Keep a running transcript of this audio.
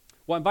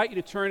Well, I invite you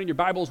to turn in your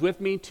Bibles with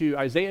me to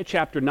Isaiah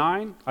chapter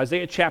 9.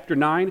 Isaiah chapter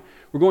 9.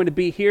 We're going to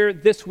be here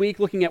this week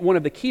looking at one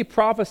of the key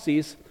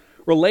prophecies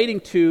relating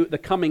to the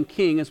coming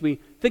king as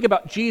we think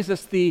about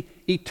Jesus, the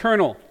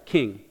eternal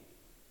king.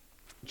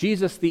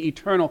 Jesus, the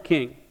eternal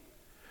king.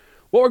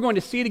 What we're going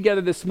to see together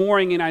this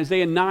morning in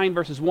Isaiah 9,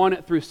 verses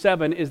 1 through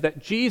 7, is that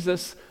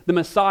Jesus, the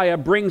Messiah,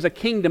 brings a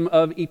kingdom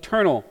of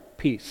eternal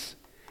peace.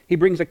 He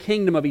brings a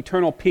kingdom of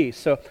eternal peace.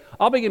 So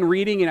I'll begin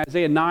reading in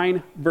Isaiah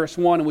 9, verse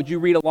 1, and would you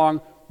read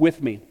along with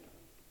me?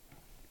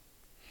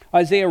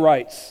 Isaiah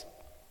writes,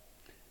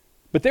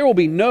 "But there will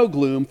be no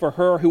gloom for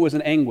her who was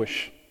in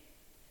anguish.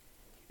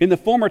 In the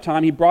former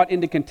time he brought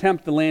into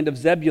contempt the land of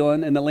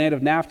Zebulun and the land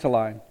of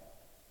Naphtali.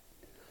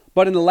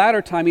 But in the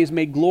latter time he has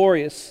made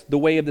glorious the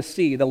way of the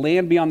sea, the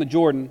land beyond the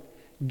Jordan,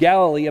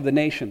 Galilee of the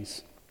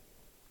nations.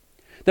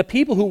 The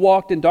people who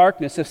walked in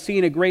darkness have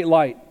seen a great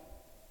light.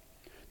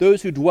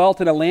 Those who dwelt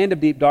in a land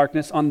of deep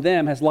darkness, on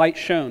them has light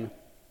shone.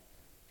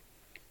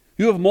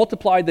 You have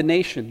multiplied the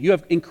nation. You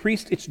have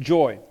increased its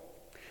joy.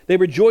 They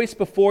rejoice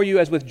before you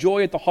as with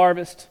joy at the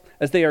harvest,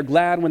 as they are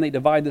glad when they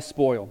divide the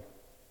spoil.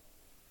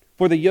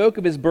 For the yoke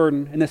of his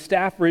burden and the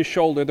staff for his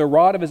shoulder, the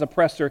rod of his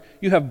oppressor,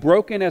 you have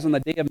broken as on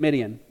the day of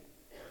Midian.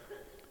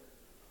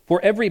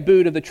 For every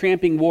boot of the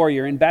tramping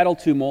warrior in battle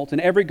tumult and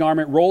every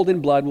garment rolled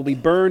in blood will be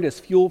burned as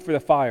fuel for the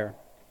fire.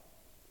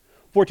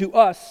 For to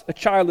us a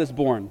child is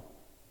born,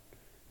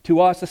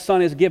 to us a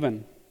son is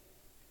given,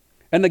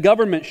 and the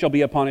government shall be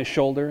upon his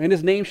shoulder, and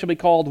his name shall be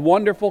called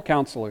Wonderful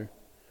Counselor,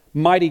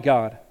 Mighty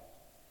God,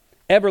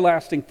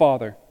 Everlasting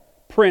Father,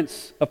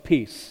 Prince of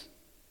Peace.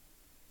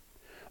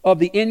 Of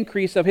the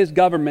increase of his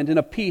government and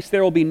of peace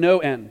there will be no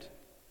end.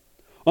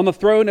 On the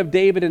throne of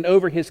David and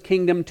over his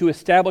kingdom, to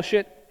establish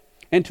it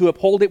and to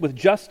uphold it with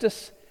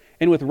justice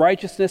and with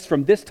righteousness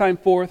from this time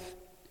forth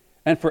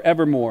and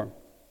forevermore.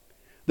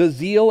 The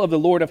zeal of the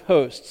Lord of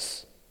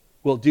hosts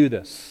will do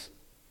this."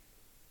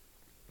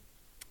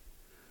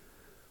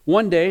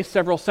 One day,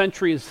 several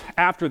centuries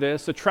after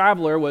this, a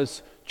traveler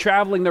was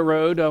traveling the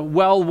road, a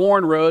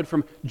well-worn road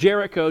from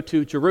Jericho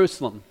to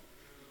Jerusalem.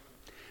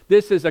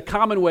 This is a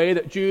common way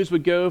that Jews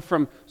would go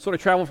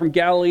travel from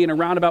Galilee in a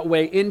roundabout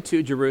way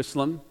into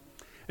Jerusalem.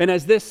 And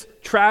as this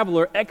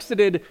traveler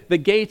exited the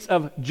gates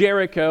of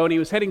Jericho and he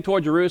was heading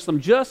toward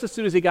Jerusalem, just as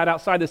soon as he got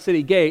outside the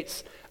city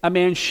gates, a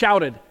man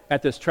shouted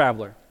at this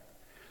traveler.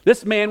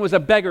 This man was a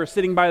beggar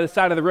sitting by the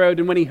side of the road,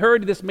 and when he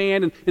heard this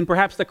man and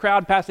perhaps the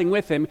crowd passing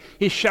with him,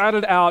 he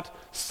shouted out,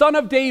 "Son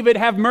of David,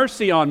 have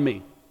mercy on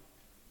me."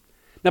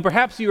 Now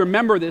perhaps you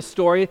remember this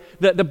story.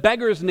 The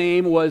beggar's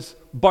name was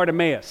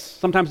Bartimaeus.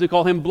 Sometimes we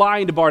call him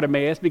blind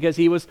Bartimaeus because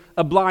he was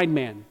a blind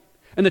man.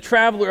 And the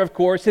traveler, of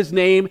course, his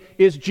name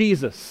is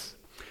Jesus.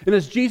 And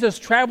as Jesus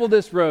traveled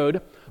this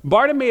road,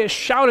 Bartimaeus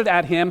shouted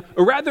at him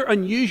a rather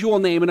unusual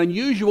name, an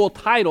unusual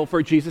title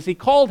for Jesus. He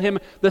called him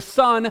the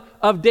Son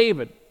of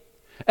David.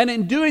 And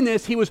in doing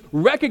this, he was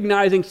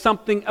recognizing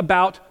something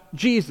about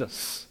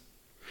Jesus.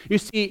 You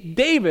see,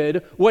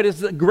 David, what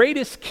is the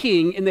greatest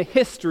king in the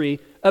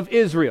history of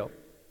Israel.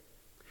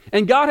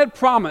 And God had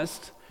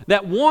promised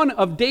that one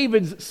of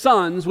David's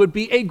sons would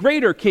be a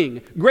greater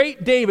king.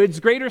 Great David's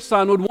greater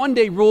son would one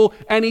day rule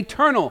an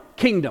eternal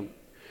kingdom.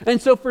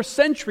 And so for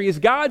centuries,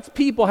 God's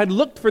people had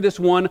looked for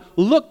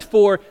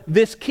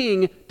this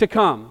king to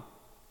come.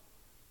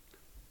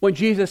 When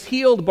Jesus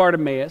healed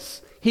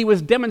Bartimaeus, he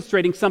was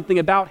demonstrating something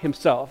about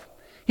himself.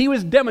 He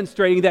was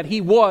demonstrating that he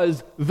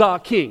was the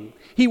king.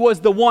 He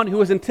was the one who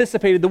was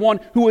anticipated, the one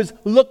who was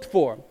looked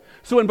for.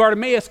 So when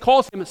Bartimaeus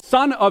calls him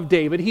Son of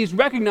David, he's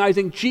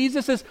recognizing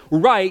Jesus'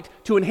 right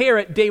to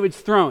inherit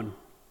David's throne.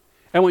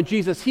 And when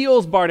Jesus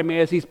heals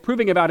Bartimaeus, he's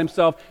proving about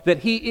himself that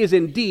he is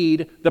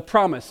indeed the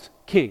promised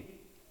king.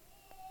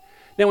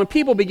 Now, when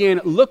people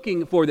began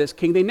looking for this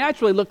king, they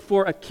naturally looked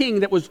for a king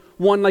that was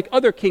one like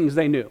other kings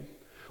they knew.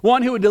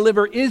 One who would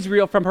deliver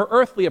Israel from her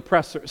earthly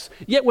oppressors.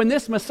 Yet when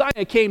this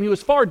Messiah came, he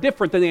was far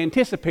different than they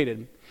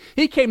anticipated.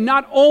 He came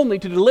not only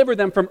to deliver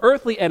them from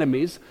earthly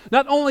enemies,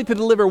 not only to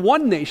deliver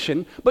one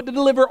nation, but to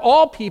deliver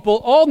all people,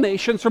 all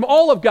nations from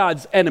all of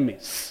God's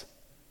enemies.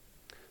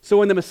 So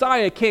when the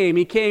Messiah came,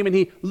 and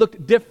he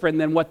looked different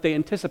than what they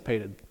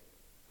anticipated.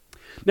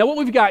 Now what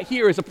we've got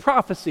here is a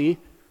prophecy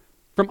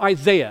from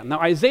Isaiah. Now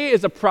Isaiah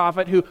is a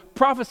prophet who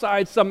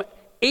prophesied some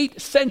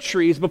 8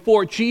 centuries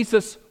before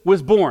Jesus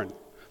was born.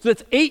 So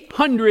that's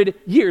 800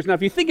 years. Now,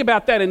 if you think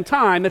about that in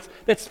time,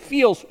 that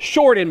feels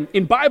short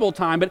in Bible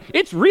time, but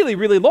it's really,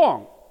 really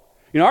long.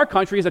 Our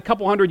country is a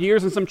couple hundred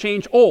years and some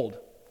change old.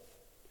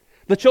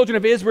 The children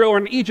of Israel were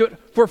in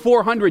Egypt for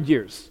 400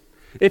 years.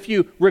 If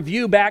you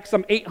review back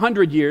some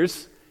 800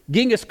 years,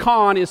 Genghis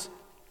Khan is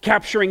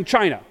capturing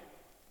China.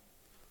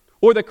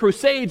 Or the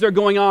Crusades are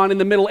going on in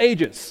the Middle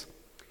Ages.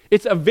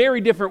 It's a very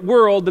different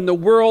world than the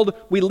world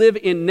we live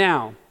in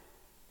now.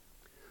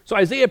 So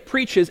Isaiah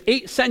preaches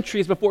 8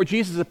 centuries before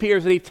Jesus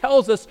appears, and he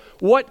tells us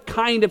what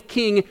kind of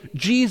king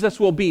Jesus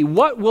will be.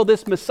 What will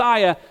this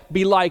Messiah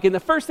be like? And the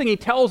first thing he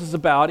tells us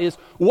about is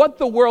what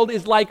the world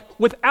is like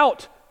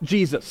without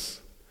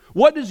Jesus.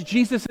 What does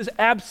Jesus'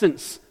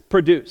 absence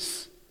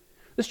produce?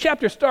 This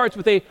chapter starts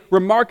with a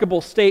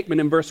remarkable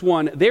statement in verse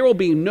 1. There will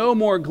be no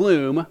more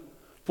gloom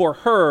for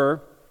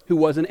her who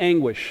was in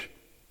anguish.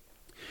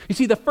 You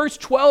see, the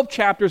first 12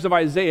 chapters of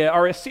Isaiah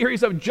are a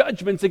series of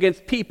judgments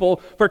against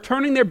people for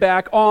turning their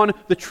back on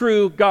the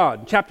true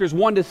God. Chapters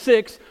 1 to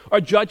 6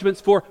 are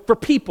judgments for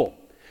people.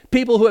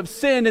 People who have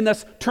sinned and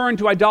thus turned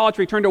to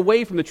idolatry, turned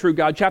away from the true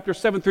God. Chapters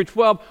 7 through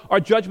 12 are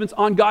judgments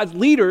on God's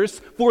leaders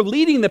for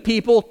leading the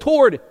people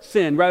toward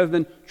sin rather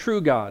than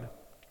true God.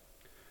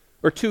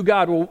 Or to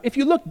God. Well, if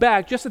you look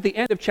back just at the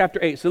end of chapter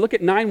 8, so look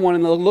at 9:1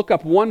 and look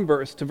up one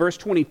verse to verse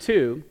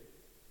 22,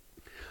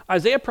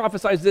 Isaiah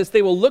prophesies this: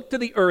 they will look to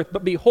the earth,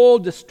 but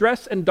behold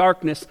distress and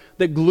darkness,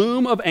 the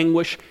gloom of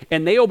anguish,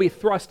 and they will be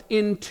thrust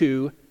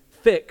into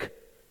thick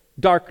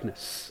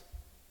darkness.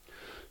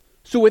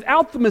 So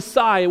without the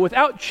Messiah,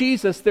 without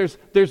Jesus,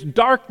 there's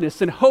darkness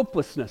and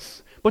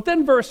hopelessness. But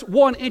then verse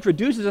 1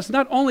 introduces us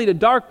not only to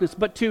darkness,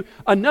 but to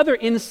another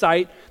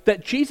insight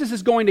that Jesus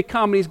is going to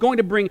come and he's going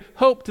to bring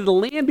hope to the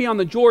land beyond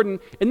the Jordan.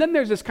 And then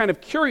there's this kind of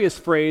curious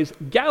phrase,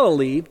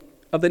 Galilee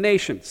of the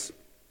nations.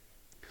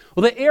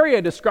 Well, the area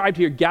described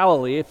here,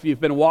 Galilee, if you've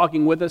been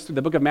walking with us through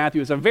the book of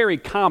Matthew, is a very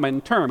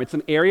common term. It's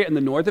an area in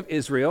the north of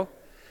Israel,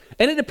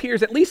 and it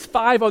appears at least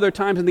 5 other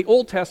times in the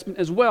Old Testament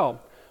as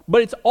well.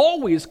 But it's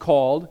always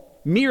called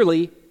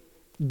merely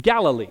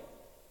Galilee.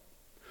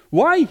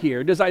 Why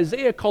here does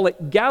Isaiah call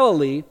it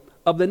Galilee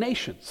of the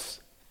nations?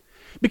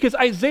 Because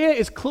Isaiah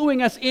is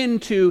cluing us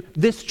into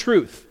this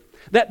truth,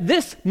 that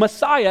this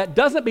Messiah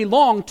doesn't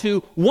belong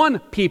to one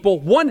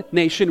people, one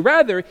nation.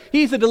 Rather,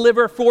 he's a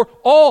deliverer for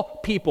all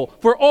people,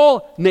 for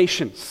all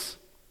nations.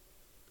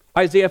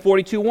 Isaiah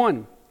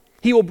 42:1,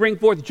 he will bring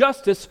forth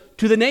justice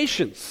to the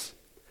nations.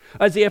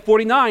 Isaiah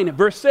 49,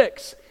 verse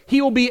 6,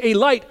 he will be a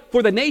light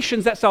for the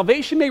nations that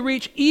salvation may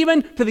reach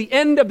even to the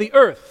end of the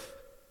earth.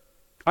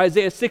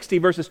 Isaiah 60,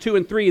 verses 2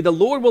 and 3, the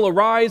Lord will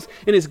arise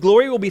and his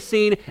glory will be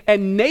seen,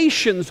 and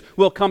nations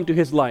will come to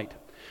his light.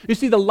 You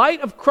see, the light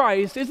of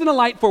Christ isn't a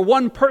light for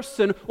one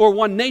person or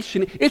one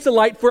nation. It's a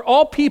light for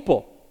all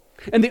people.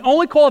 And the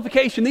only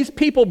qualification these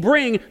people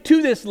bring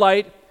to this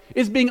light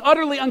is being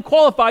utterly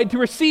unqualified to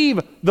receive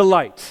the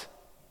light.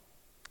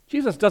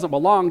 Jesus doesn't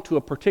belong to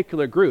a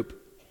particular group.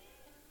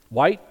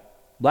 White,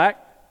 black,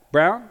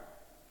 brown.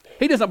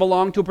 He doesn't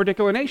belong to a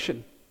particular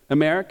nation.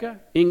 America,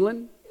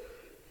 England,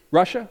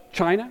 Russia,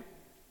 China.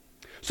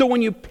 So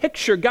when you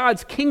picture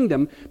God's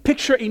kingdom,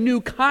 picture a new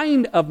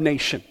kind of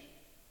nation.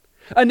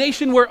 A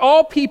nation where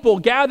all people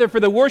gather for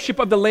the worship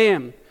of the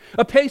Lamb.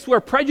 A place where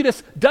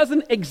prejudice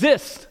doesn't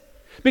exist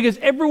because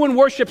everyone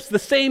worships the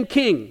same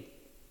king.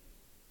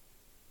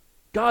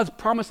 God's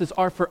promises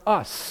are for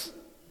us,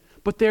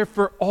 but they're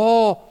for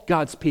all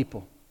God's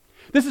people.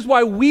 This is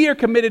why we are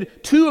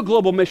committed to a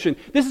global mission.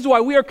 This is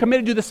why we are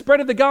committed to the spread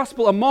of the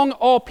gospel among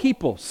all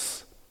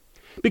peoples.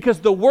 Because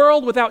the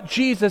world without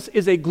Jesus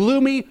is a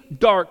gloomy,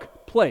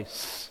 dark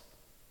place.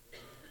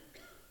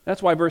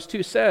 That's why verse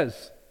 2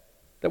 says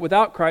that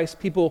without Christ,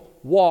 people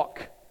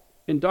walk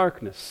in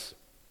darkness.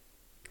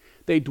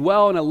 They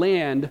dwell in a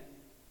land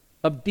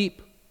of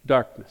deep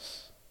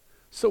darkness.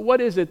 So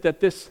what is it that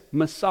this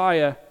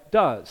Messiah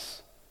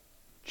does?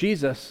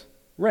 Jesus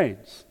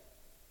reigns.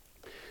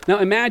 Now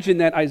imagine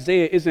that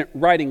Isaiah isn't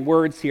writing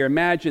words here.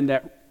 Imagine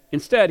that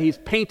instead he's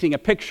painting a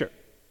picture.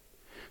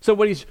 So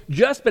what he's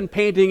just been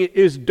painting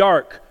is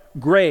dark,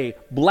 gray,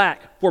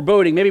 black,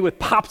 foreboding, maybe with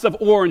pops of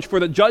orange for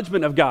the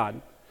judgment of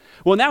God.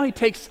 Well, now he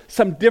takes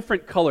some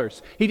different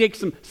colors. He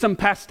takes some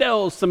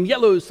pastels, some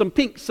yellows, some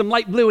pinks, some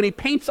light blue, and he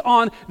paints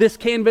on this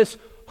canvas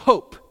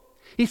hope.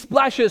 He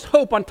splashes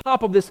hope on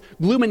top of this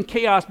gloom and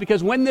chaos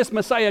because when this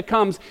Messiah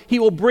comes, he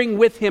will bring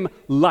with him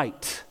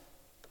light.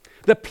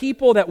 The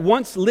people that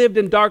once lived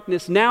in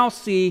darkness now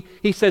see,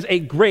 he says, a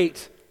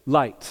great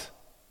light.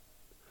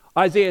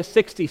 Isaiah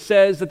 60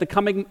 says that the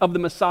coming of the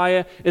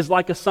Messiah is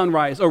like a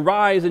sunrise.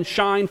 Arise and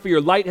shine, for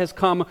your light has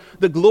come.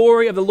 The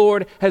glory of the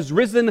Lord has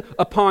risen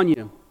upon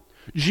you.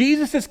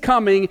 Jesus'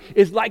 coming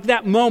is like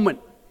that moment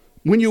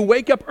when you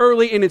wake up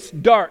early and it's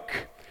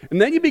dark. And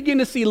then you begin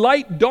to see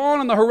light dawn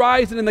on the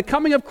horizon. And the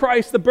coming of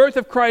Christ, the birth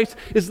of Christ,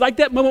 is like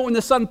that moment when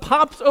the sun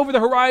pops over the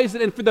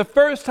horizon and for the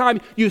first time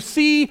you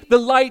see the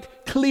light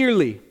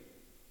clearly.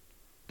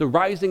 The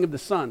rising of the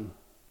sun.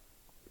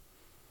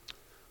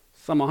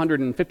 Some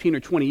 115 or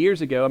 20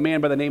 years ago, a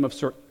man by the name of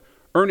Sir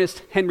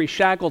Ernest Henry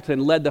Shackleton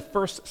led the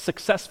first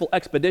successful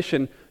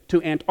expedition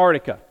to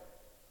Antarctica.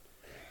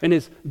 In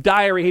his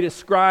diary, he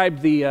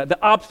described the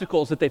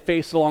obstacles that they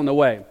faced along the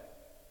way.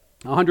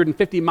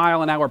 150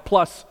 mile an hour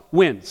plus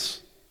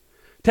winds,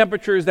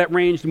 temperatures that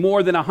ranged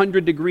more than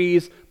 100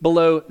 degrees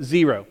below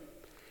zero,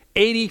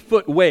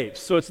 80-foot waves.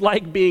 So it's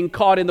like being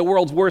caught in the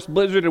world's worst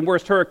blizzard and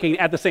worst hurricane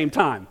at the same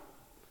time.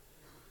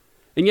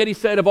 And yet he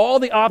said of all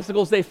the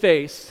obstacles they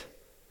faced,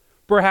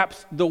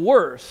 perhaps the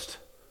worst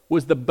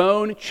was the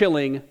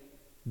bone-chilling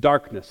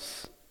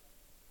darkness.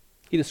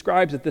 He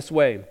describes it this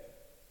way.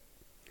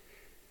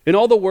 In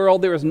all the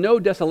world, there is no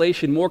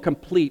desolation more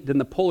complete than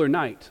the polar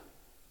night.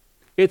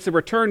 It's a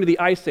return to the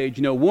ice age,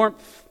 no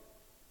warmth,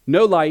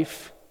 no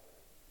life,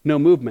 no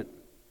movement.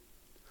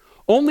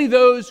 Only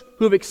those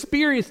who have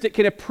experienced it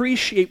can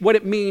appreciate what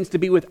it means to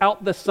be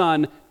without the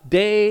sun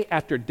day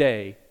after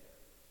day,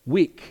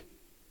 week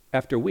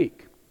after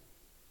week.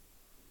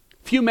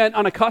 Few men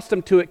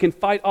unaccustomed to it can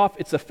fight off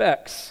its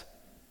effects,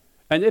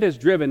 and it has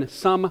driven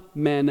some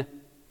men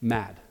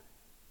mad.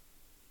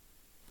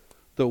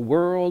 The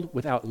world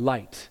without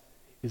light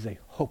is a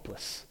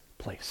hopeless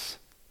place.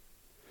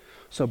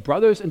 So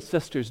brothers and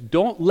sisters,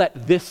 don't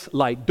let this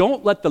light,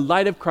 don't let the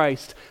light of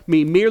Christ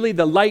mean merely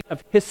the light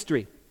of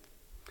history.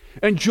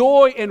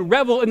 Enjoy and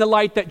revel in the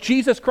light that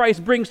Jesus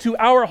Christ brings to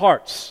our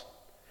hearts.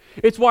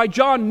 It's why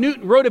John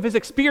Newton wrote of his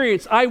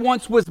experience, "I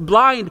once was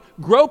blind,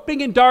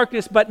 groping in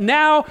darkness, but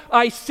now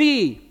I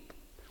see."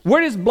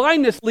 Where does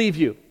blindness leave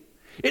you?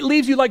 It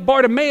leaves you like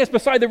Bartimaeus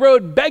beside the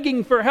road,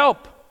 begging for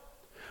help.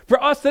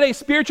 For us today,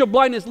 spiritual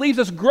blindness leaves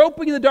us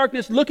groping in the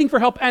darkness, looking for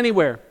help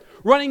anywhere,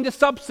 running to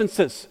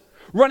substances,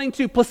 running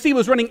to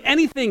placebos, running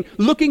anything,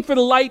 looking for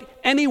the light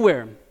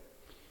anywhere.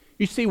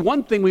 You see,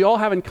 one thing we all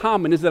have in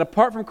common is that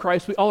apart from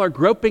Christ, we all are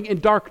groping in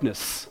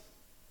darkness.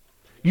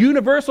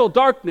 Universal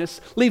darkness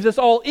leaves us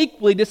all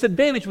equally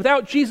disadvantaged.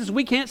 Without Jesus,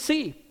 we can't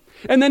see.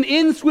 And then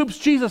in swoops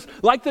Jesus,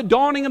 like the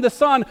dawning of the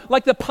sun,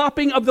 like the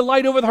popping of the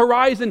light over the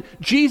horizon.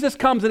 Jesus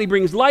comes and he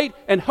brings light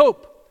and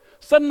hope.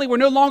 Suddenly we're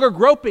no longer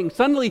groping.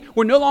 Suddenly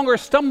we're no longer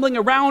stumbling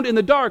around in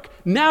the dark.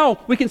 Now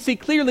we can see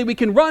clearly, we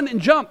can run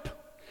and jump.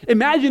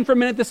 Imagine for a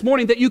minute this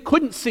morning that you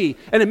couldn't see,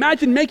 and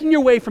imagine making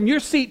your way from your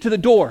seat to the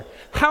door.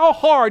 How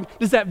hard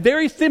does that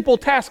very simple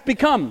task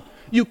become?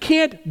 You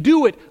can't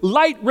do it.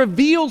 Light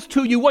reveals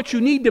to you what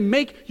you need to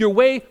make your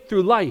way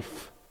through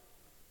life.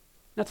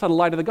 That's how the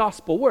light of the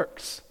gospel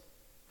works.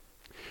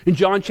 In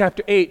John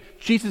chapter 8,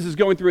 Jesus is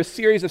going through a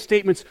series of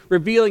statements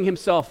revealing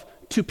himself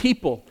to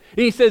people.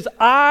 And he says,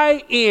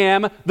 "I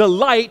am the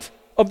light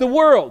of the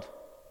world."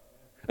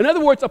 In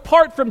other words,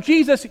 apart from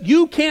Jesus,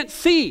 you can't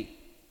see.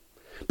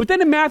 But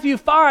then in Matthew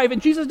 5,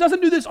 and Jesus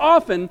doesn't do this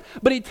often,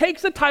 but he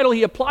takes the title,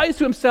 he applies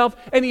to himself,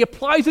 and he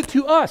applies it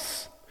to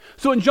us.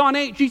 So in John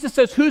 8, Jesus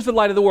says, "Who's the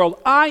light of the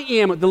world? I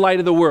am the light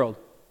of the world."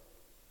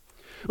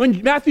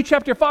 In Matthew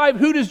chapter 5,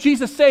 who does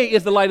Jesus say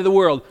is the light of the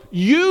world?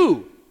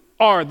 You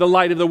are the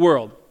light of the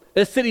world.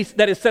 A city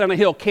that is set on a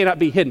hill cannot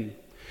be hidden.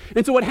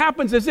 And so what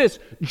happens is this: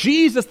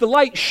 Jesus, the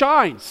light,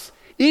 shines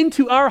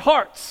into our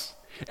hearts.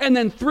 And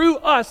then through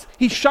us,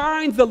 he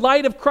shines the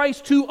light of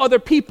Christ to other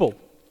people.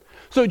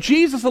 So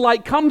Jesus, the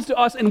light, comes to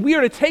us, and we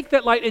are to take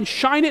that light and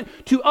shine it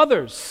to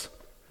others.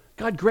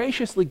 God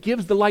graciously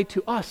gives the light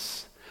to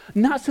us,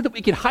 not so that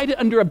we can hide it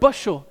under a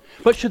bushel,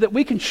 but so that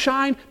we can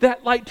shine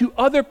that light to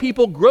other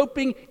people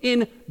groping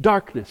in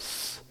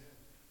darkness.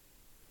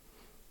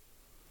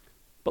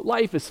 But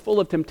life is full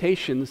of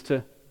temptations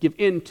to give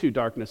in to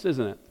darkness,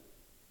 isn't it?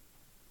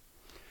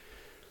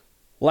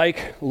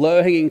 Like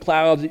low-hanging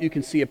clouds that you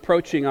can see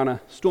approaching on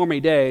a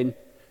stormy day, and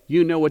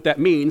you know what that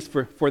means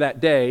for that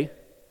day.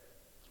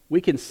 We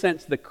can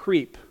sense the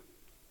creep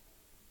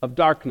of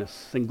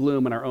darkness and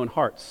gloom in our own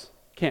hearts,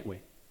 can't we?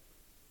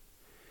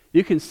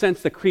 You can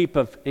sense the creep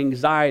of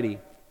anxiety,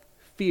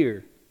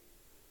 fear,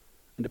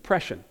 and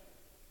depression.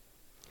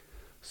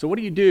 So what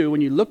do you do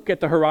when you look at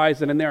the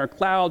horizon and there are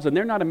clouds, and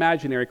they're not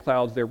imaginary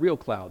clouds, they're real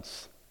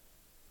clouds?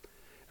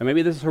 And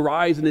maybe this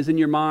horizon is in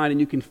your mind and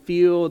you can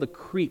feel the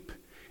creep,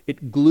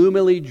 it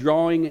gloomily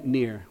drawing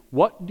near.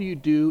 What do you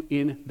do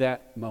in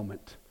that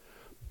moment?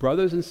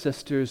 Brothers and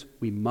sisters,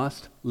 we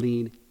must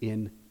lean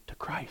in to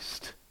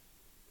Christ.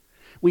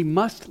 We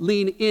must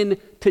lean in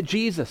to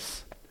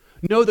Jesus.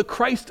 Know the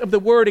Christ of the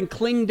Word and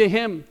cling to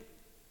him.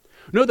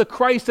 Know the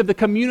Christ of the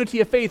community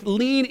of faith.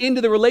 Lean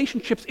into the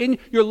relationships in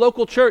your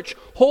local church.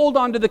 Hold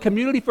on to the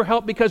community for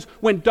help, because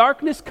when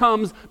darkness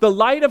comes, the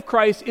light of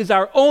Christ is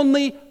our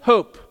only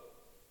hope.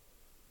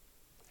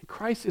 And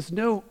Christ is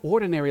no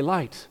ordinary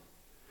light.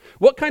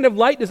 What kind of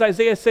light does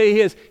Isaiah say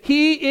he is?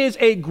 He is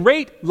a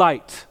great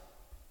light.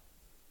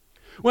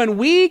 When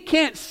we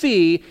can't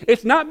see,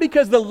 it's not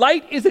because the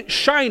light isn't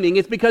shining,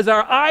 it's because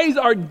our eyes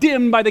are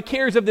dimmed by the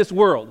cares of this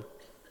world.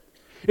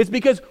 It's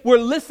because we're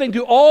listening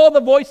to all the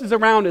voices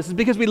around us. It's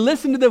because we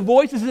listen to the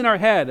voices in our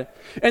head.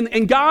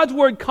 And God's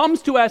word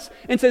comes to us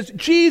and says,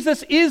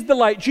 Jesus is the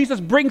light.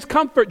 Jesus brings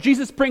comfort.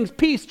 Jesus brings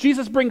peace.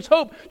 Jesus brings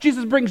hope.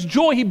 Jesus brings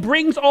joy. He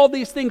brings all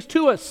these things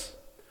to us.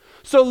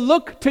 So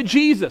look to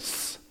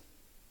Jesus.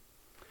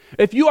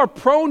 If you are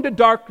prone to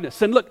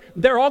darkness, and look,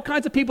 there are all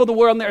kinds of people in the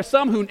world, and there are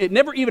some who it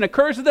never even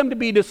occurs to them to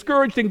be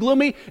discouraged and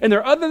gloomy, and there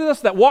are others of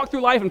us that walk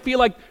through life and feel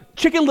like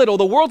Chicken Little,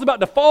 the world's about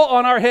to fall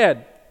on our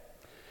head.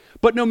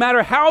 But no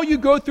matter how you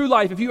go through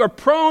life, if you are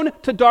prone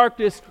to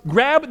darkness,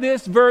 grab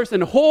this verse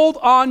and hold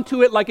on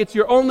to it like it's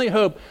your only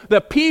hope.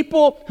 The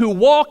people who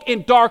walk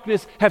in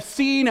darkness have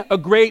seen a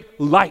great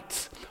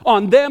light.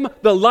 On them,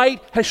 the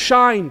light has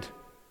shined.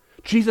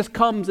 Jesus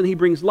comes and he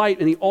brings light,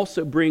 and he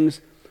also brings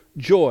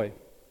joy.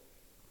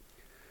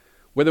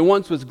 Where there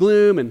once was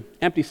gloom and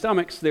empty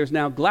stomachs, there's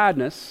now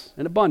gladness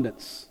and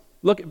abundance.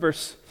 Look at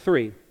verse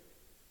 3.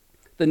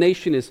 The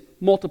nation is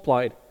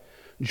multiplied.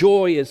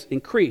 Joy is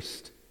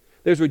increased.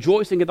 There's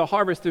rejoicing at the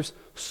harvest. There's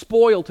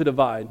spoil to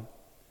divide.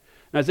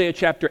 In Isaiah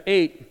chapter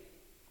 8,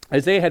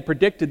 Isaiah had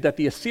predicted that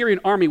the Assyrian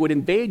army would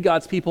invade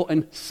God's people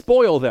and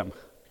spoil them.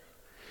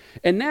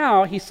 And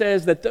now he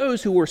says that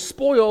those who were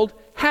spoiled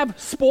have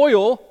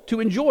spoil to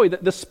enjoy,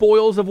 the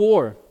spoils of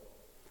war.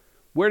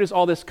 Where does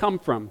all this come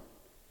from?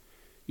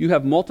 You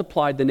have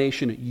multiplied the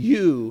nation.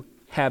 You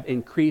have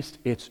increased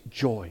its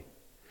joy.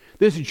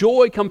 This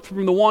joy comes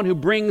from the one who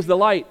brings the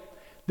light.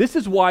 This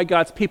is why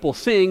God's people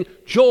sing,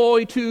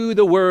 "Joy to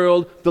the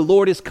world, the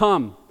Lord is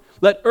come.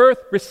 Let earth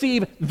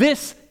receive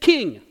this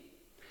king,"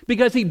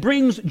 because he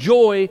brings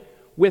joy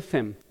with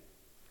him.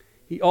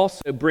 He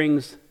also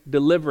brings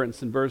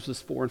deliverance in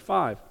verses 4 and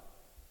 5.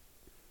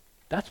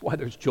 That's why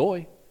there's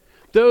joy.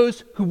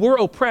 Those who were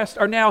oppressed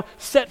are now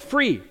set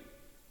free.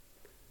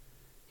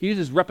 He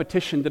uses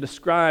repetition to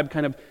describe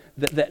kind of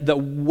the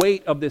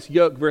weight of this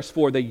yoke. Verse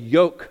 4, the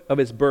yoke of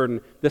his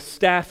burden, the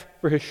staff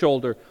for his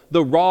shoulder,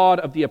 the rod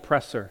of the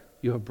oppressor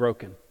you have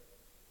broken.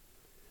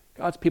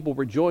 God's people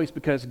rejoice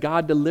because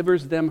God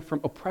delivers them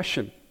from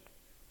oppression.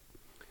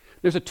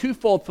 There's a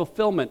twofold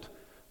fulfillment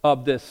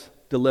of this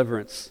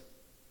deliverance.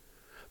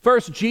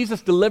 First,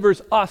 Jesus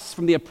delivers us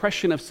from the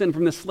oppression of sin,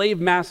 from the slave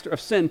master of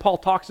sin. Paul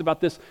talks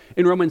about this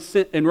in Romans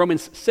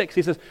 6.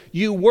 He says,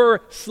 "You were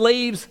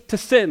slaves to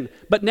sin,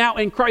 but now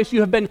in Christ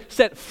you have been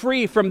set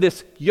free from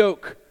this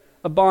yoke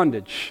of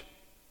bondage."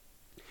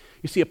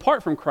 You see,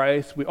 apart from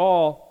Christ, we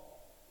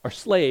all are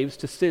slaves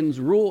to sin's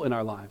rule in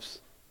our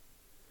lives.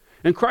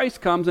 And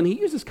Christ comes, and he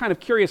uses kind of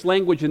curious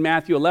language in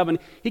Matthew 11.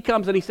 He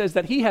comes and he says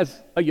that he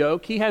has a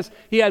yoke. He has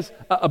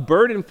a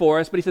burden for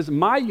us, but he says,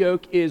 "My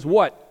yoke is"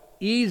 what?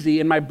 "Easy,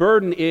 and my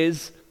burden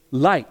is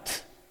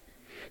light."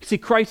 You see,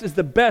 Christ is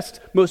the best,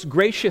 most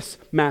gracious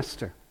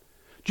master.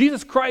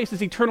 Jesus Christ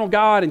is eternal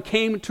God and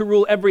came to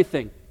rule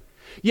everything.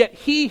 Yet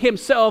he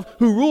himself,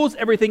 who rules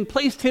everything,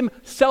 placed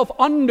himself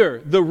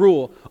under the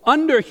rule,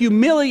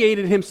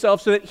 humiliated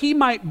himself so that he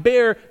might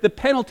bear the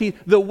penalty,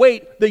 the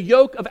weight, the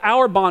yoke of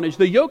our bondage,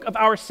 the yoke of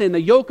our sin,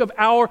 the yoke of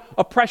our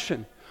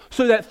oppression,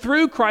 so that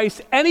through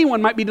Christ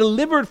anyone might be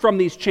delivered from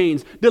these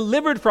chains,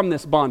 delivered from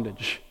this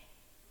bondage.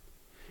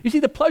 You see,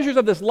 the pleasures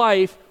of this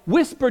life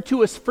whisper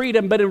to us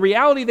freedom, but in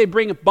reality they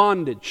bring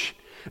bondage.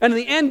 And in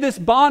the end, this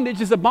bondage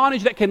is a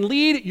bondage that can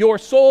lead your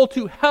soul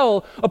to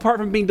hell apart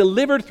from being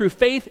delivered through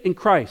faith in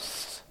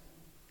Christ.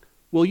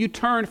 Will you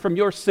turn from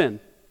your sin,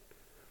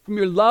 from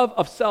your love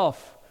of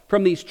self,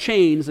 from these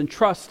chains, and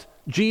trust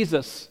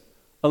Jesus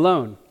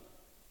alone?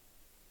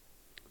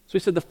 So he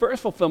said the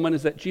first fulfillment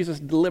is that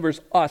Jesus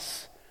delivers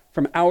us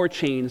from our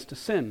chains to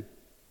sin.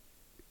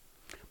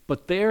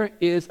 But there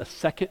is a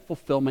second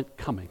fulfillment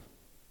coming.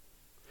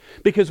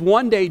 Because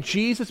one day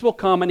Jesus will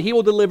come and he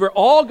will deliver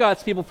all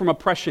God's people from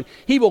oppression.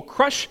 He will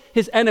crush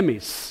his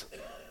enemies.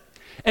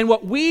 And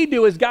what we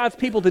do as God's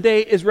people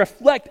today is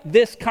reflect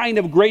this kind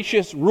of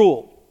gracious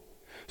rule.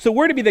 So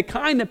we're to be the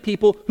kind of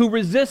people who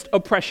resist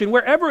oppression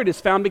wherever it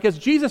is found, because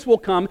Jesus will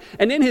come,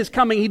 and in his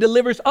coming he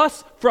delivers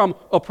us from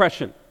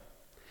oppression.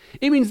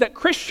 It means that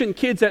Christian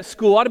kids at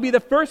school ought to be the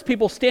first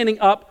people standing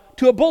up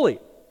to a bully.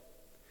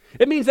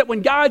 It means that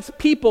when God's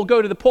people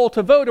go to the poll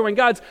to vote, or when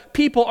God's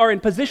people are in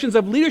positions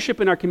of leadership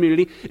in our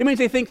community, it means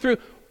they think through,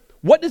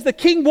 what does the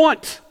king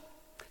want?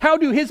 How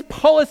do his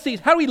policies,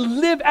 how do we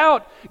live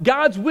out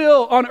God's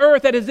will on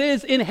earth as it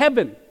is in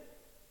heaven?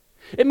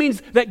 It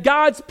means that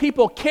God's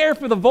people care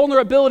for the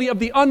vulnerability of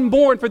the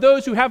unborn, for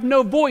those who have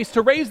no voice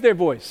to raise their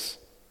voice.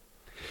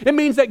 It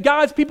means that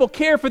God's people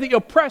care for the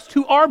oppressed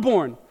who are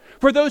born,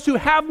 for those who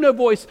have no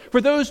voice,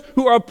 for those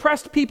who are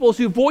oppressed peoples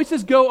whose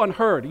voices go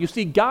unheard. You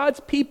see, God's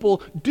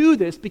people do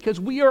this because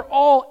we are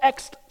all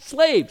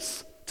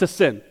ex-slaves to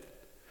sin.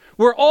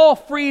 We're all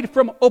freed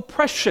from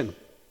oppression.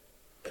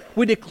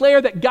 We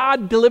declare that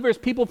God delivers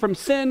people from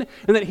sin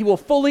and that he will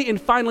fully and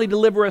finally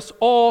deliver us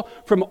all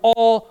from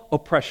all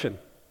oppression.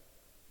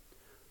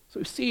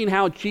 So seeing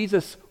how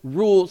Jesus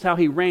rules, how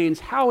he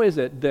reigns, how is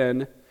it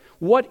then,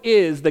 what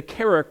is the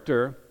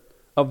character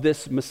of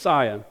this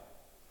Messiah?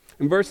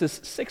 And verses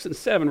 6 and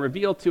 7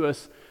 reveal to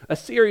us a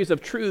series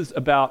of truths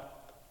about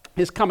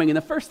his coming. And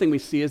the first thing we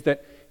see is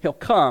that he'll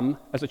come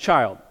as a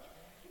child.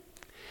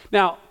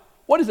 Now,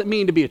 what does it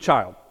mean to be a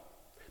child?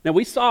 Now,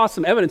 we saw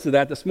some evidence of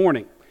that this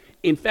morning.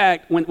 In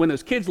fact, when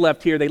those kids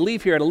left here, they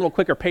leave here at a little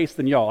quicker pace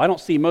than y'all. I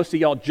don't see most of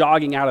y'all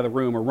jogging out of the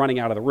room or running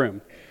out of the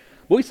room.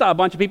 But we saw a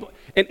bunch of people,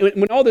 and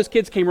when all those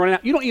kids came running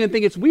out, you don't even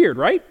think it's weird,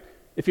 right?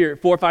 If you're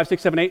 4, 5,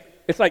 6, 7, 8,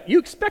 it's like you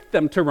expect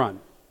them to run.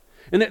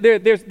 And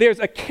there's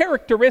a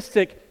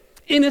characteristic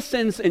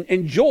innocence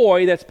and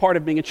joy that's part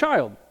of being a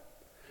child.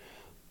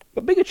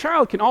 But being a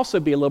child can also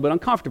be a little bit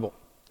uncomfortable.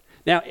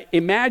 Now,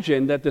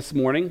 imagine that this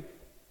morning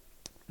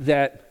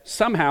that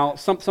somehow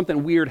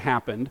something weird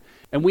happened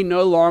and we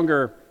no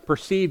longer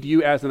perceived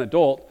you as an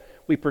adult,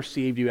 we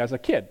perceived you as a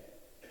kid.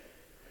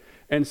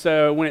 And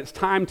so when it's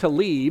time to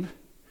leave,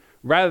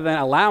 rather than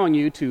allowing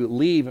you to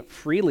leave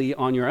freely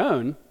on your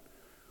own,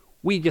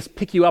 we just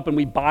pick you up and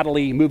we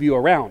bodily move you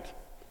around.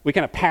 We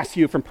kind of pass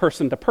you from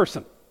person to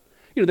person.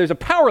 You know, there's a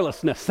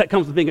powerlessness that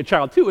comes with being a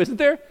child too, isn't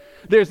there?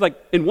 There's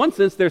in one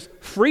sense, there's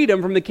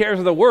freedom from the cares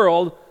of the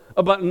world,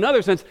 but in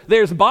another sense,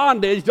 there's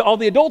bondage to all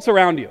the adults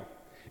around you.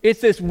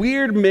 It's this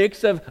weird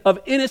mix of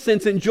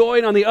innocence and joy,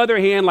 and on the other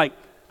hand, like,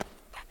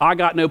 I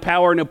got no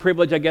power, no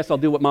privilege, I guess I'll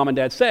do what mom and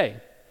dad say.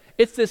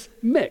 It's this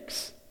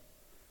mix.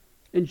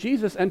 And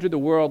Jesus entered the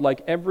world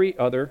like every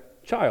other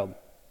child.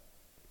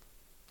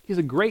 He's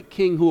a great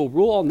king who will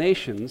rule all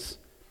nations,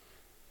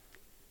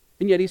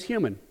 and yet he's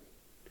human.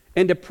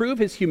 And to prove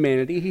his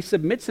humanity, he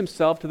submits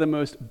himself to the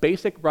most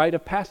basic rite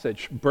of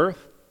passage,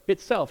 birth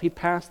itself. He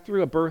passed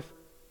through a birth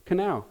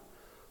canal.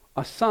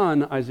 A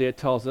son, Isaiah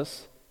tells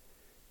us,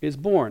 is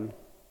born.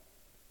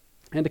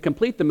 And to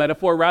complete the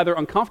metaphor rather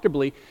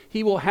uncomfortably,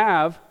 he will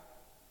have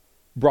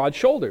broad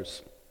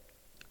shoulders.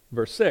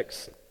 Verse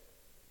 6.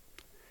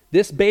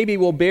 This baby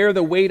will bear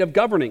the weight of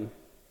governing.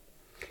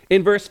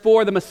 In verse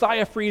 4, the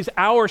Messiah frees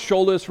our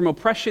shoulders from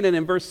oppression, and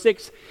in verse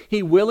 6,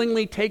 he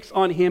willingly takes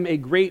on him a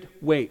great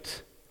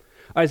weight.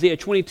 Isaiah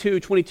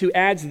 22:22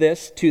 adds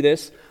this to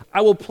this,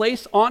 I will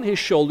place on his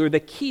shoulder the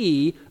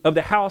key of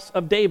the house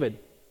of David.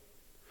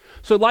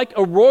 So like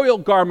a royal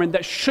garment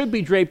that should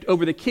be draped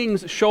over the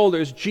king's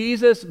shoulders,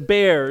 Jesus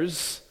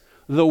bears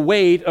the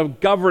weight of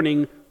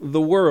governing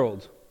the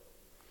world.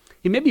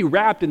 He may be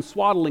wrapped in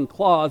swaddling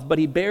cloths, but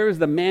he bears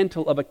the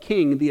mantle of a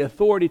king, the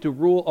authority to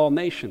rule all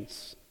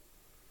nations.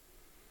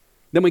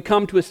 Then we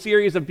come to a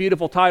series of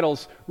beautiful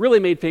titles, really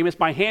made famous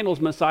by Handel's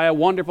Messiah,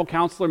 Wonderful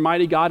Counselor,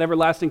 Mighty God,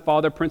 Everlasting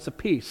Father, Prince of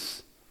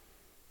Peace.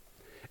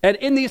 And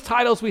in these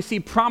titles, we see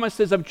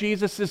promises of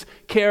Jesus'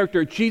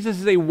 character. Jesus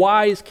is a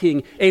wise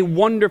king, a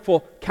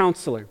wonderful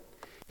counselor.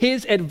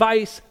 His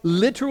advice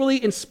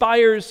literally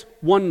inspires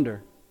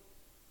wonder.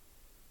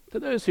 To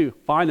those who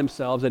find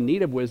themselves in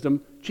need of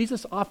wisdom,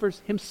 Jesus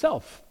offers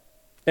himself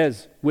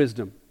as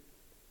wisdom.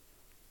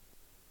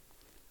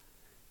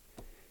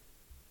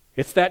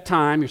 It's that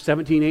time, you're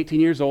 17, 18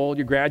 years old,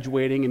 you're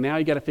graduating, and now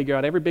you got to figure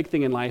out every big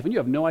thing in life, and you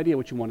have no idea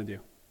what you want to do.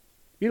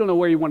 You don't know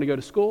where you want to go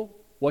to school,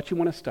 what you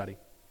want to study.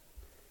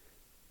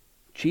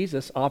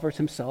 Jesus offers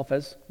himself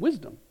as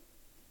wisdom.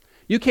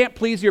 You can't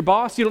please your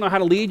boss, you don't know how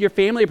to lead your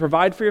family or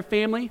provide for your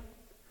family.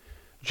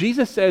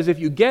 Jesus says, if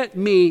you get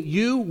me,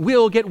 you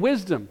will get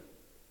wisdom.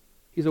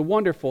 He's a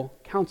wonderful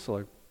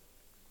counselor.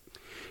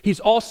 He's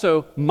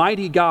also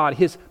mighty God.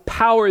 His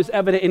power is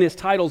evident in his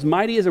titles.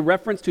 Mighty is a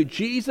reference to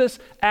Jesus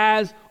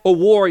as a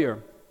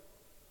warrior.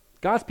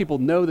 God's people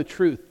know the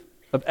truth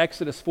of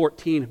Exodus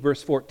 14,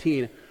 verse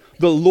 14.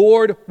 The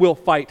Lord will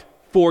fight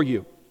for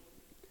you.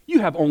 You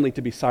have only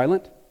to be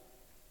silent.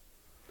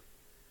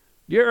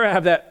 You ever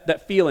have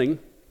that feeling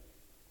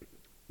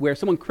where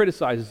someone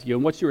criticizes you,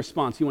 and what's your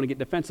response? You want to get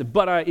defensive,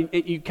 but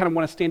you kind of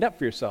want to stand up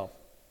for yourself.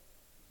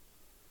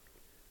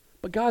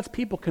 But God's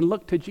people can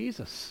look to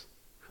Jesus,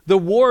 the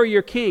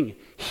warrior king.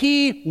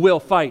 He will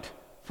fight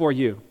for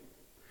you.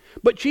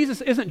 But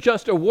Jesus isn't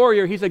just a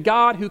warrior. He's a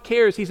God who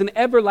cares. He's an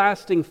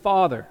everlasting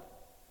Father.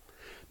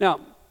 Now,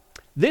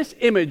 this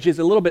image is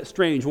a little bit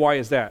strange. Why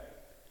is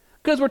that?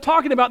 Because we're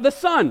talking about the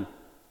Son.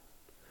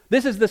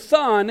 This is the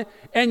Son,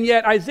 and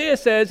yet Isaiah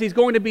says he's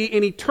going to be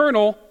an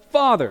eternal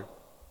Father.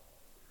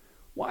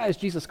 Why is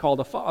Jesus called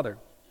a Father?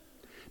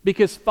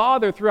 Because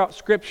Father throughout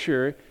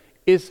Scripture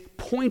is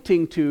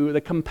pointing to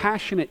the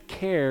compassionate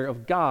care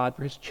of God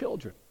for his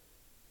children.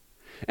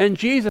 And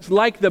Jesus,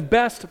 like the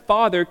best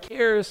father,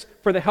 cares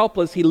for the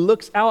helpless. He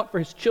looks out for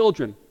his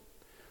children.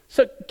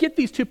 So get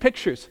these two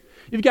pictures.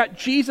 You've got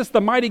Jesus,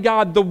 the mighty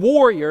God, the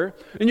warrior,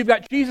 and you've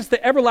got Jesus,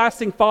 the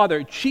everlasting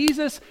Father.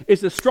 Jesus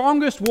is the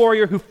strongest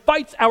warrior who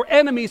fights our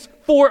enemies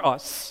for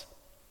us.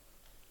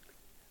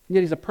 And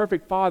yet he's a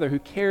perfect Father who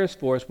cares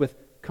for us with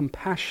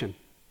compassion.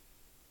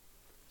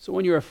 So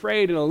when you're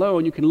afraid and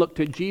alone, you can look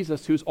to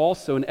Jesus, who's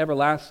also an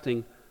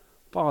everlasting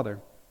Father.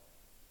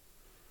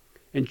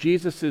 And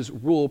Jesus'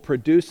 rule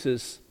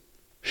produces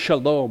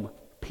shalom,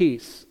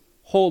 peace,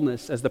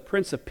 wholeness as the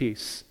Prince of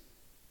Peace.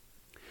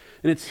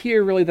 And it's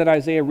here really that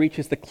Isaiah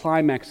reaches the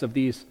climax of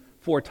these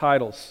four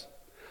titles.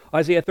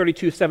 Isaiah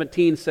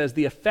 32:17 says,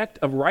 the effect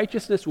of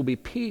righteousness will be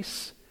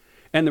peace,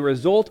 and the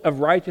result of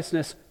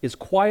righteousness is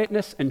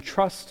quietness and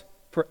trust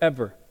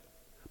forever.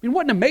 I mean,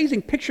 what an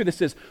amazing picture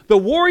this is. The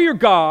warrior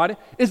God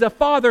is a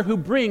Father who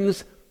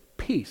brings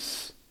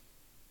peace.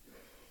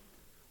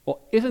 Well,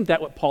 isn't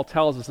that what Paul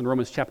tells us in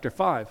Romans chapter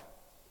 5?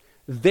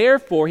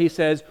 Therefore, he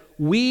says,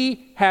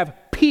 we have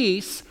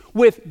peace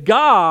with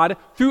God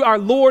through our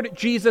Lord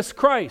Jesus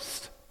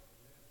Christ.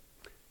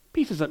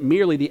 Peace isn't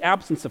merely the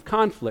absence of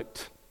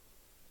conflict.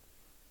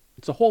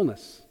 It's a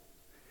wholeness.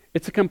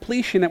 It's a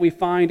completion that we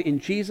find in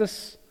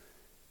Jesus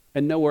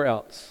and nowhere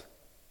else.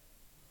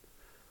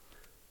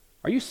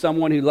 Are you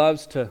someone who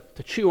loves to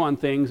chew on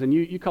things, and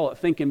you call it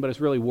thinking, but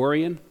it's really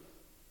worrying?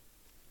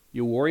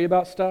 You worry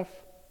about stuff?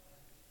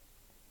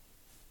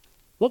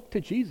 Look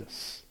to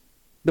Jesus,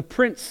 the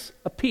Prince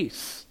of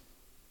Peace.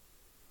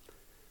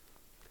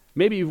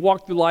 Maybe you've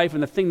walked through life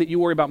and the thing that you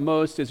worry about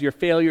most is your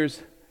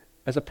failures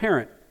as a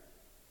parent.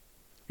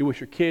 You wish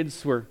your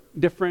kids were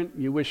different.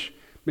 You wish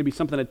maybe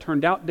something had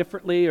turned out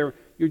differently, or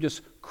you're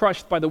just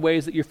crushed by the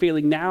ways that you're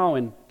failing now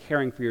in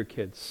caring for your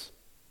kids.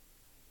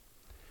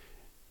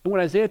 And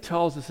what Isaiah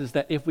tells us is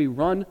that if we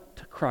run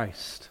to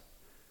Christ,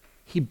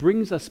 He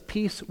brings us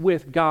peace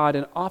with God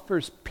and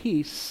offers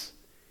peace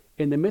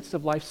in the midst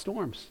of life's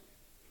storms.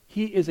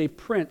 He is a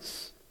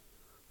Prince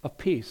of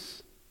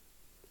Peace.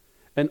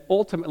 And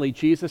ultimately,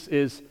 Jesus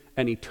is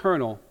an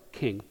eternal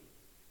King.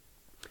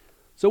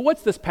 So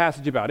what's this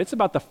passage about? It's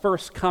about the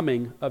first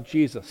coming of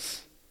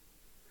Jesus.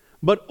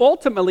 But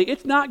ultimately,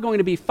 it's not going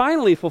to be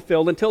finally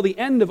fulfilled until the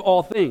end of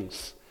all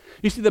things.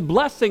 You see, the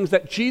blessings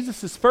that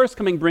Jesus' first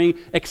coming bring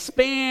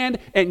expand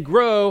and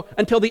grow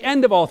until the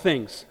end of all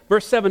things.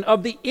 Verse 7,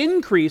 of the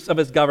increase of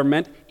his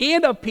government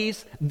and of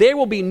peace, there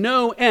will be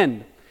no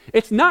end.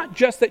 It's not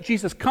just that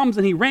Jesus comes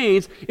and he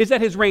reigns, it's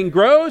that his reign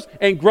grows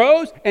and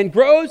grows and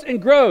grows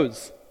and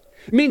grows.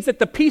 It means that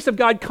the peace of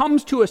God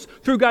comes to us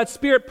through God's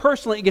Spirit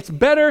personally. It gets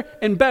better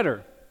and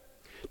better.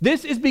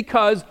 This is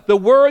because the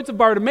words of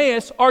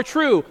Bartimaeus are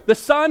true. The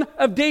Son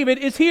of David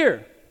is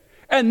here.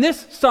 And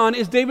this son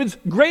is David's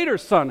greater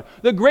son,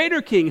 the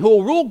greater king who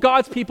will rule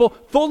God's people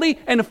fully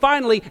and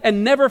finally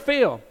and never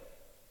fail.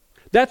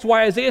 That's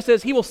why Isaiah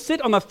says he will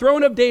sit on the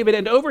throne of David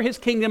and over his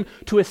kingdom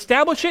to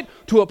establish it,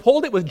 to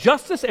uphold it with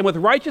justice and with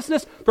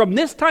righteousness from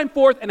this time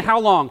forth, and how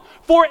long?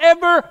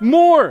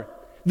 Forevermore.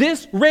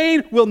 This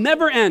reign will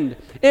never end.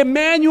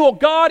 Emmanuel,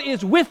 God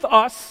is with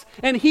us,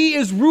 and he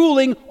is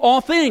ruling all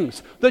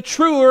things. The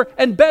truer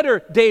and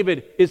better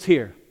David is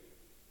here.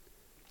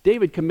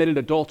 David committed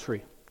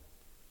adultery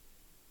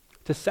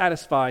to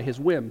satisfy his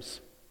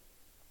whims.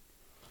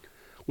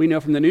 We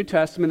know from the New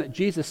Testament that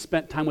Jesus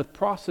spent time with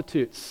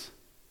prostitutes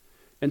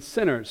and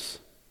sinners.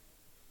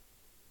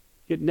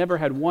 He had never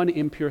had one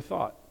impure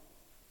thought.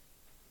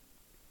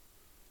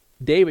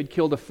 David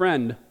killed a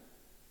friend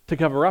to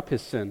cover up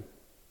his sin.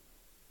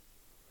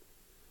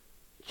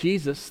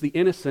 Jesus, the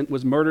innocent,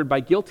 was murdered by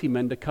guilty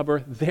men to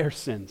cover their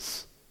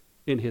sins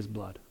in his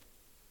blood.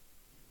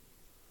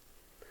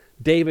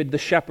 David, the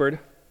shepherd,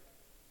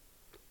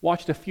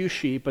 watched a few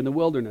sheep in the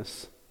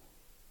wilderness.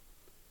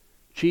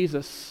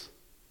 Jesus,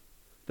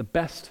 the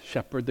best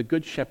shepherd, the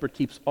good shepherd,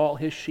 keeps all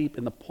his sheep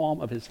in the palm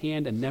of his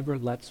hand and never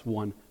lets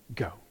one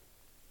go.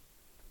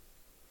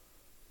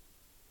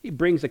 He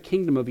brings a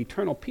kingdom of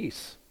eternal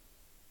peace.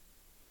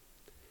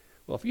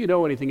 Well, if you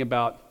know anything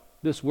about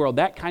this world,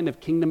 that kind of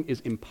kingdom is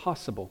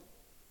impossible.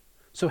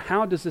 So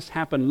how does this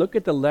happen? Look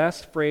at the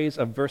last phrase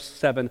of verse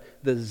 7.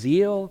 The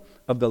zeal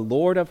of the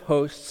Lord of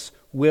hosts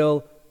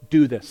will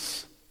do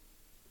this.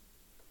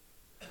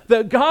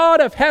 The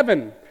God of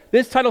heaven,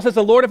 this title says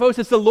the Lord of hosts,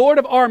 it's the Lord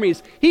of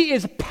armies. He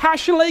is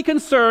passionately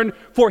concerned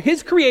for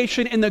his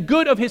creation and the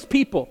good of his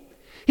people.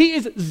 He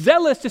is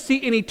zealous to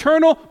see an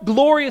eternal,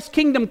 glorious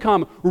kingdom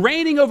come,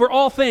 reigning over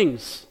all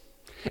things.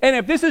 And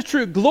if this is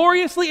true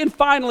gloriously and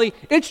finally,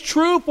 it's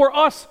true for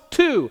us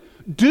too.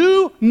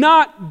 Do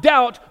not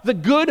doubt the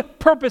good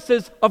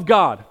purposes of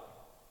God.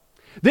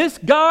 This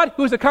God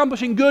who is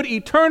accomplishing good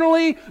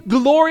eternally,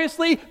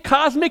 gloriously,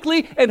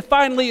 cosmically, and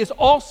finally is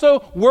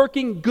also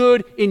working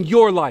good in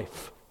your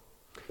life.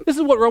 This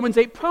is what Romans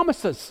 8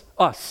 promises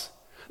us,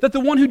 that the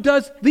one who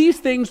does these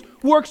things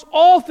works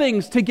all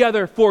things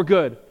together for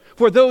good,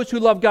 for those who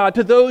love God,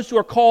 to those who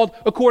are called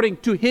according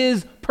to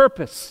his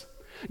purpose.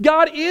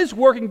 God is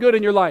working good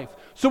in your life.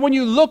 So when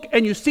you look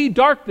and you see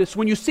darkness,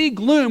 when you see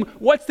gloom,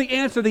 what's the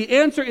answer? The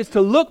answer is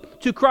to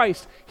look to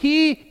Christ.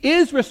 He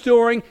is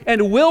restoring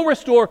and will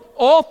restore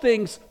all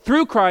things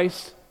through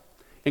Christ,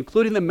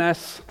 including the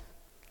mess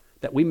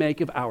that we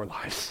make of our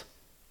lives.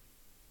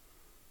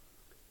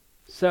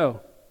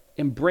 So,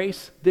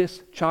 embrace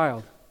this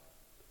child.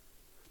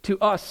 To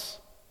us,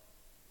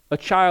 a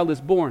child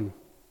is born.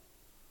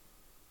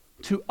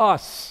 To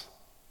us,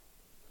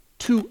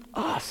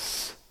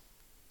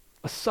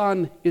 a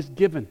son is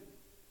given.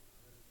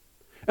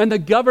 And the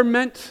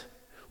government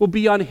will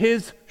be on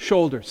his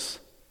shoulders.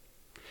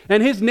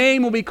 And his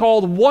name will be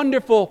called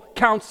Wonderful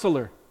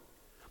Counselor,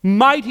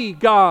 Mighty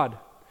God,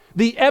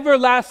 the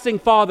Everlasting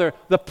Father,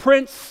 the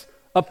Prince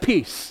of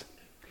Peace.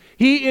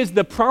 He is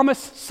the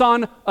promised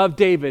son of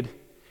David,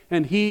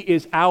 and he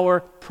is our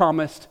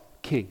promised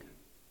king.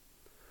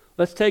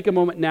 Let's take a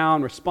moment now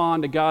and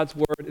respond to God's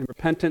word in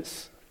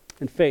repentance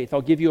and faith.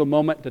 I'll give you a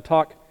moment to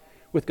talk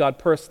with God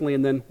personally,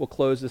 and then we'll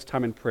close this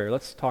time in prayer.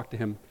 Let's talk to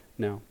him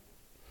now.